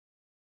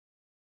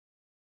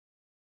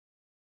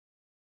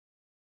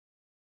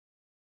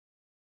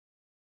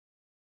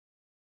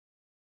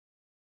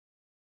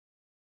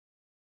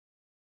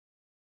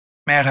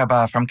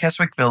Merhaba from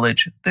Keswick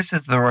Village. This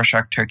is the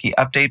Rorschach Turkey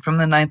update from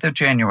the 9th of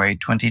January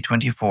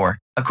 2024.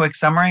 A quick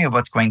summary of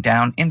what's going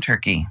down in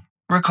Turkey.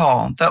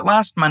 Recall that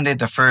last Monday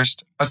the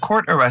 1st, a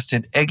court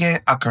arrested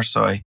Ege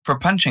Akarsoy for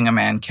punching a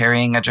man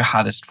carrying a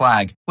jihadist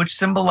flag, which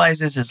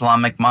symbolizes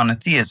Islamic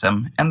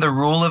monotheism and the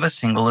rule of a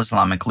single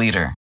Islamic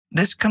leader.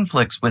 This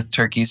conflicts with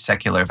Turkey's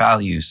secular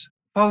values.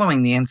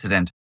 Following the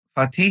incident,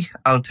 Fatih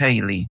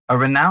Altayli, a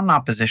renowned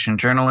opposition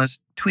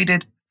journalist,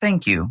 tweeted,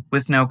 "Thank you,"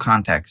 with no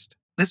context.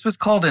 This was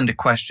called into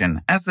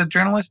question, as the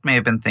journalist may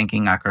have been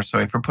thanking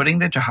Akarsoy for putting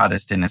the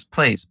jihadist in his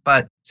place,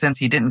 but since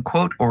he didn't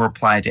quote or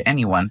reply to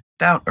anyone,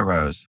 doubt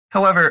arose.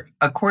 However,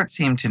 a court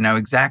seemed to know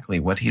exactly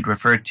what he'd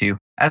referred to,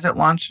 as it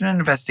launched an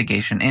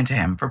investigation into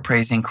him for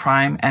praising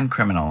crime and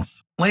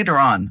criminals. Later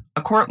on,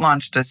 a court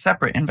launched a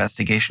separate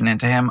investigation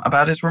into him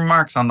about his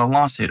remarks on the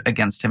lawsuit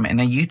against him in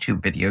a YouTube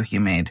video he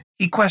made.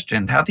 He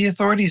questioned how the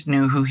authorities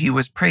knew who he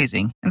was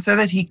praising and said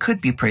that he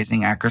could be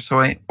praising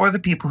Akarsoy or the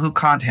people who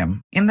caught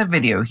him. In the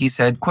video, he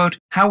said, quote,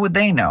 "How would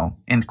they know?"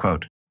 End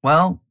quote.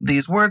 Well,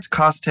 these words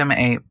cost him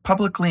a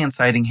publicly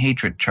inciting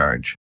hatred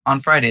charge. On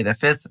Friday the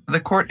 5th, the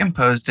court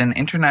imposed an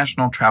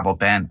international travel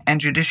ban and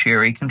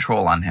judiciary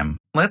control on him.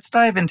 Let's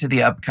dive into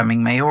the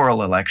upcoming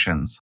mayoral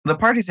elections. The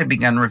parties have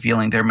begun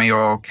revealing their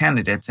mayoral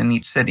candidates in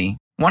each city.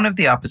 One of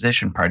the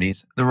opposition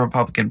parties, the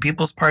Republican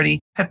People's Party,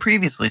 had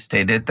previously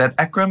stated that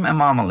Ekrem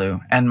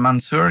İmamoğlu and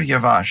Mansur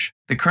Yavaş,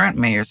 the current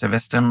mayors of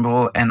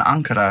Istanbul and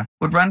Ankara,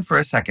 would run for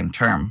a second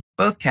term.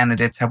 Both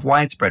candidates have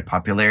widespread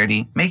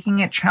popularity, making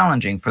it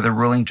challenging for the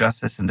ruling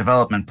Justice and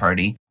Development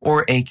Party,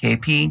 or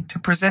AKP, to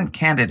present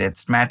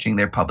candidates matching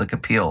their public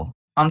appeal.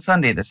 On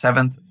Sunday the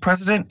 7th,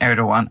 President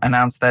Erdogan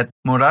announced that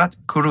Murat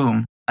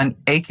Kurum, an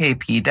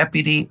AKP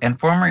deputy and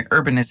former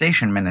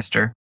urbanization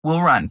minister,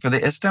 will run for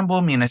the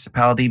Istanbul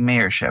municipality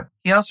mayorship.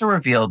 He also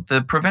revealed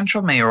the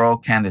provincial mayoral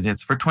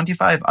candidates for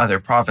 25 other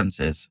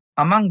provinces.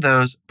 Among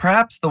those,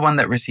 perhaps the one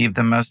that received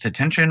the most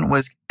attention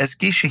was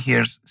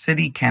Eskişehir's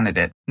city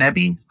candidate,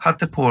 Nebi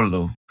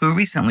Hatipoğlu, who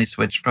recently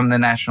switched from the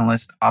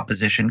nationalist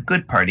opposition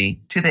Good Party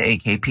to the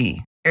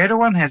AKP.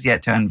 Erdogan has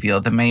yet to unveil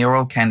the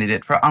mayoral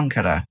candidate for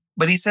Ankara,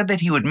 but he said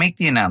that he would make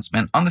the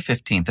announcement on the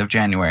 15th of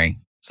January.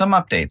 Some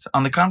updates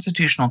on the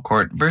Constitutional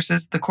Court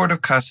versus the Court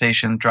of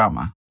Cassation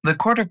drama. The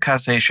Court of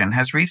Cassation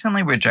has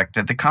recently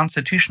rejected the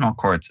Constitutional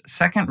Court's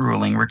second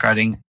ruling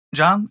regarding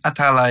Can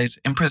Atalay's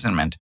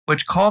imprisonment,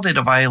 which called it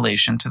a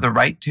violation to the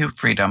right to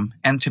freedom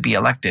and to be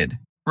elected.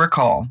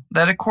 Recall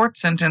that a court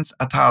sentenced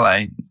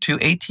Atalay to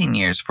 18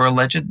 years for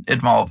alleged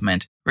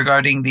involvement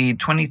regarding the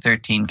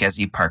 2013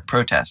 Gezi Park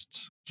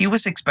protests. He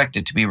was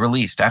expected to be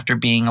released after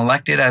being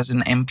elected as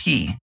an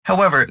MP.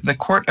 However, the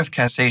Court of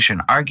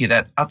Cassation argued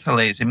that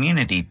Atalay's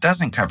immunity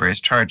doesn't cover his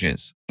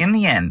charges. In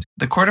the end,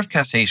 the Court of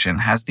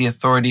Cassation has the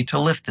authority to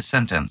lift the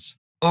sentence.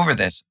 Over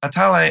this,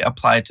 Atalay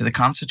applied to the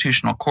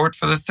Constitutional Court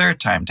for the third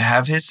time to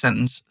have his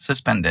sentence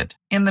suspended.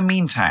 In the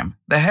meantime,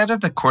 the head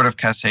of the Court of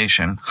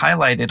Cassation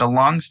highlighted a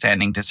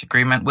long-standing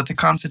disagreement with the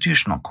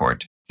Constitutional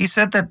Court. He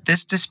said that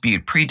this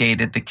dispute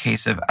predated the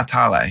case of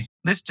Atalay.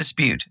 This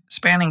dispute,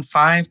 spanning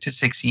 5 to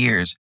 6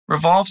 years,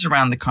 revolves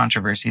around the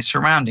controversy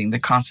surrounding the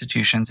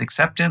Constitution's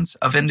acceptance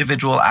of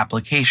individual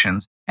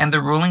applications and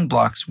the ruling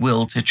bloc's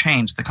will to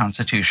change the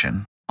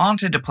Constitution. On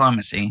to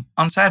diplomacy.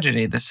 On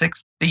Saturday the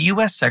 6th, the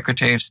U.S.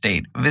 Secretary of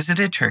State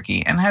visited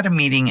Turkey and had a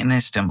meeting in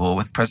Istanbul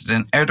with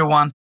President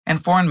Erdogan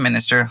and Foreign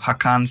Minister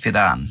Hakan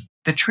Fidan.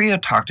 The trio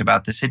talked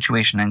about the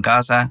situation in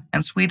Gaza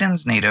and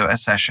Sweden's NATO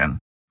accession.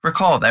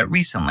 Recall that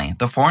recently,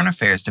 the Foreign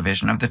Affairs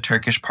Division of the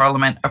Turkish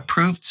Parliament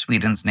approved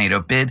Sweden's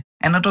NATO bid,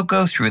 and it'll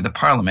go through the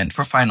parliament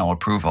for final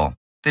approval.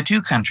 The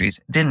two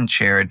countries didn't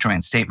share a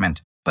joint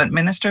statement, but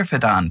Minister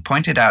Fidan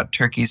pointed out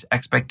Turkey's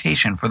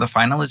expectation for the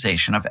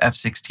finalization of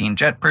F-16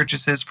 jet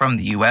purchases from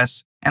the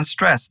U.S. and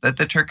stressed that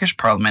the Turkish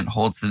parliament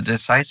holds the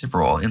decisive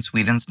role in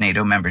Sweden's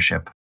NATO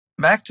membership.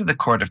 Back to the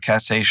Court of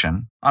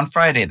Cassation. On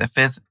Friday the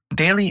 5th,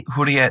 Daily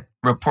Hurriyet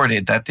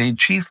reported that the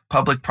chief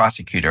public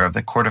prosecutor of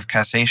the Court of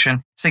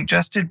Cassation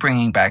suggested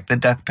bringing back the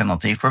death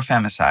penalty for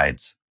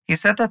femicides. He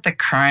said that the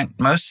current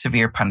most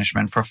severe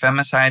punishment for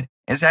femicide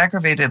is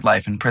aggravated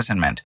life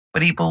imprisonment,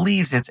 but he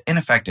believes it's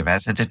ineffective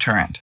as a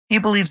deterrent. He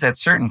believes that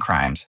certain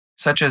crimes,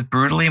 such as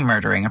brutally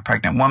murdering a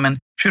pregnant woman,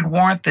 should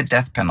warrant the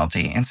death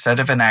penalty instead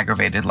of an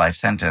aggravated life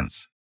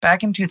sentence.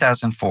 Back in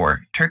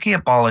 2004, Turkey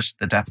abolished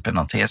the death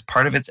penalty as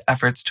part of its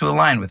efforts to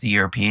align with the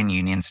European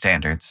Union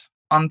standards.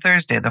 On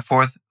Thursday the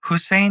 4th,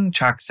 Hüseyin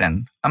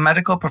Çaksen, a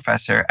medical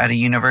professor at a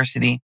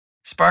university,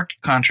 sparked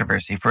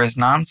controversy for his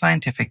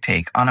non-scientific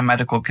take on a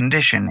medical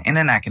condition in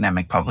an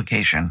academic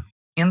publication.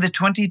 In the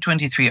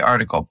 2023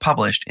 article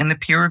published in the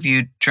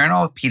peer-reviewed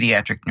Journal of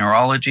Pediatric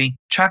Neurology,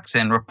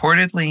 Çaksen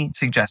reportedly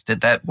suggested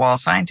that while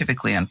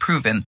scientifically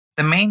unproven,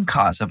 the main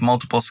cause of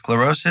multiple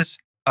sclerosis,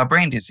 a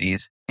brain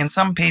disease, in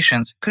some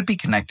patients could be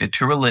connected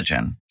to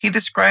religion. He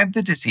described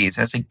the disease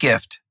as a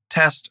gift,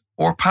 test,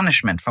 or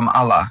punishment from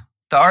Allah.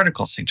 The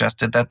article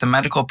suggested that the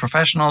medical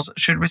professionals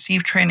should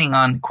receive training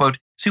on, quote,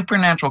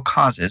 supernatural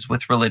causes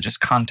with religious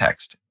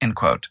context, end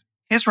quote.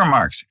 His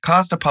remarks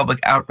caused a public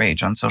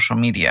outrage on social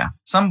media.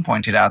 Some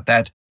pointed out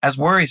that As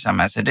worrisome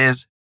as it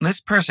is, this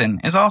person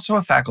is also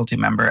a faculty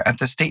member at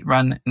the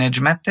state-run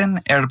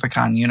Necmettin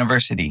Erbakan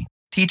University,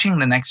 teaching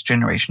the next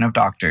generation of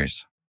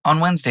doctors. On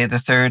Wednesday the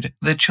 3rd,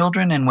 the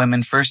Children and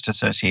Women First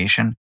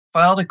Association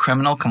filed a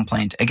criminal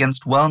complaint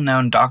against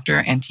well-known doctor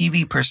and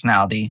TV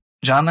personality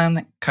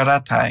Canan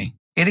Karatay.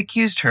 It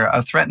accused her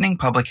of threatening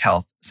public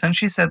health since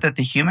she said that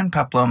the human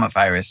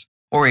papillomavirus,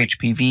 or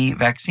HPV,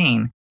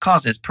 vaccine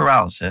causes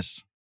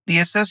paralysis. The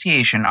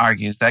association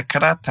argues that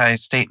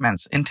Karatay's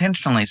statements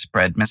intentionally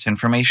spread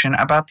misinformation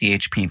about the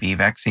HPV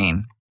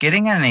vaccine.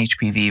 Getting an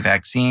HPV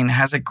vaccine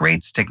has a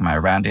great stigma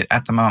around it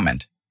at the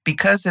moment.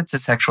 Because it's a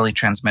sexually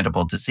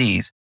transmittable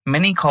disease,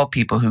 many call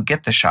people who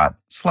get the shot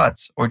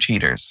sluts or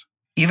cheaters.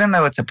 Even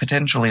though it's a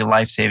potentially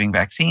life-saving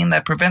vaccine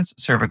that prevents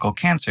cervical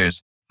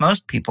cancers,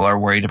 most people are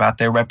worried about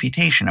their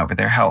reputation over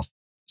their health.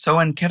 So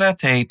when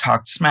Karatay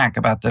talked smack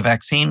about the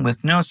vaccine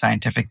with no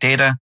scientific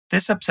data,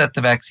 this upset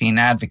the vaccine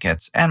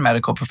advocates and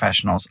medical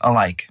professionals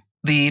alike.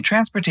 The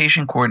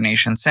Transportation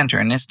Coordination Center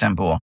in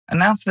Istanbul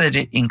announced that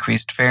it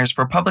increased fares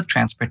for public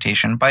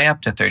transportation by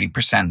up to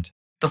 30%.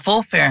 The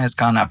full fare has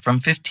gone up from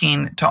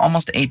 15 to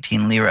almost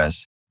 18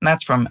 liras, and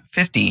that's from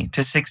 50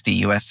 to 60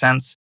 US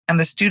cents, and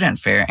the student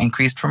fare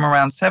increased from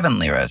around 7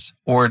 liras,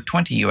 or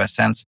 20 US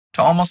cents,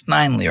 to almost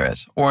 9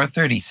 liras, or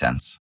 30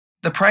 cents.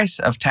 The price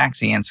of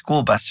taxi and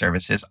school bus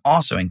services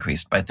also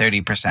increased by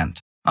 30%.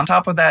 On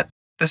top of that,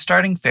 the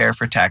starting fare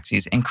for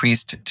taxis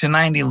increased to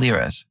 90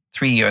 liras,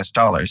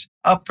 $3,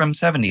 up from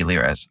 70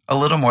 liras, a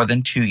little more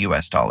than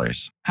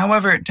 $2.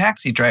 However,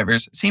 taxi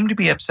drivers seem to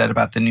be upset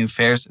about the new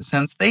fares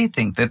since they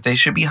think that they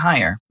should be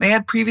higher. They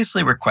had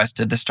previously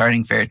requested the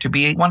starting fare to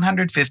be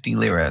 150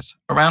 liras,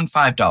 around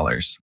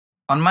 $5.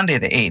 On Monday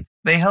the 8th,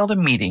 they held a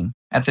meeting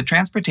at the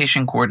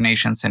Transportation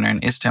Coordination Center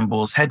in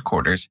Istanbul's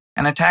headquarters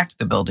and attacked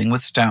the building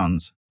with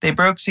stones. They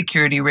broke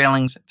security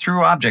railings,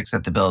 threw objects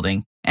at the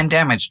building, and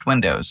damaged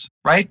windows.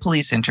 Riot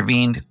police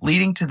intervened,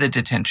 leading to the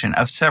detention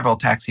of several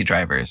taxi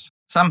drivers.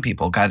 Some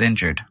people got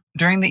injured.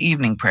 During the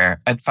evening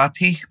prayer at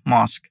Fatih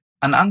Mosque,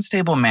 an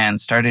unstable man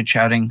started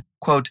shouting,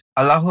 quote,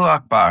 "Allahu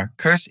Akbar,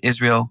 curse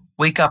Israel,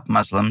 wake up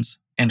Muslims,"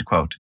 end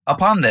quote.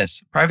 Upon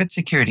this, private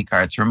security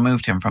guards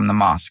removed him from the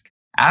mosque.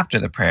 After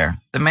the prayer,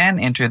 the man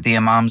entered the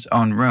imam's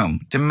own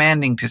room,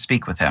 demanding to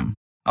speak with him.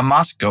 A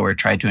mosque-goer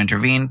tried to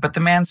intervene, but the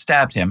man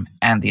stabbed him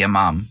and the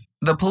imam.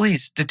 The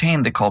police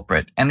detained the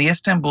culprit, and the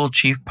Istanbul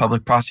Chief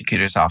Public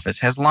Prosecutor's Office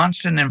has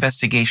launched an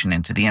investigation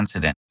into the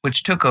incident,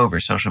 which took over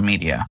social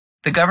media.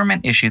 The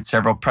government issued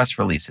several press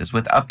releases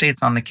with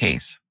updates on the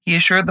case. He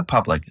assured the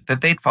public that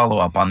they'd follow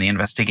up on the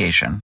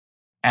investigation.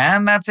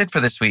 And that's it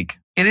for this week.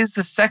 It is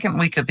the second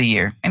week of the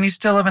year, and you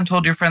still haven't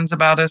told your friends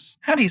about us?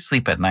 How do you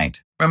sleep at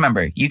night?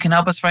 Remember, you can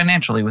help us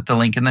financially with the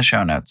link in the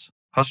show notes.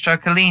 Hoşça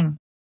kalın.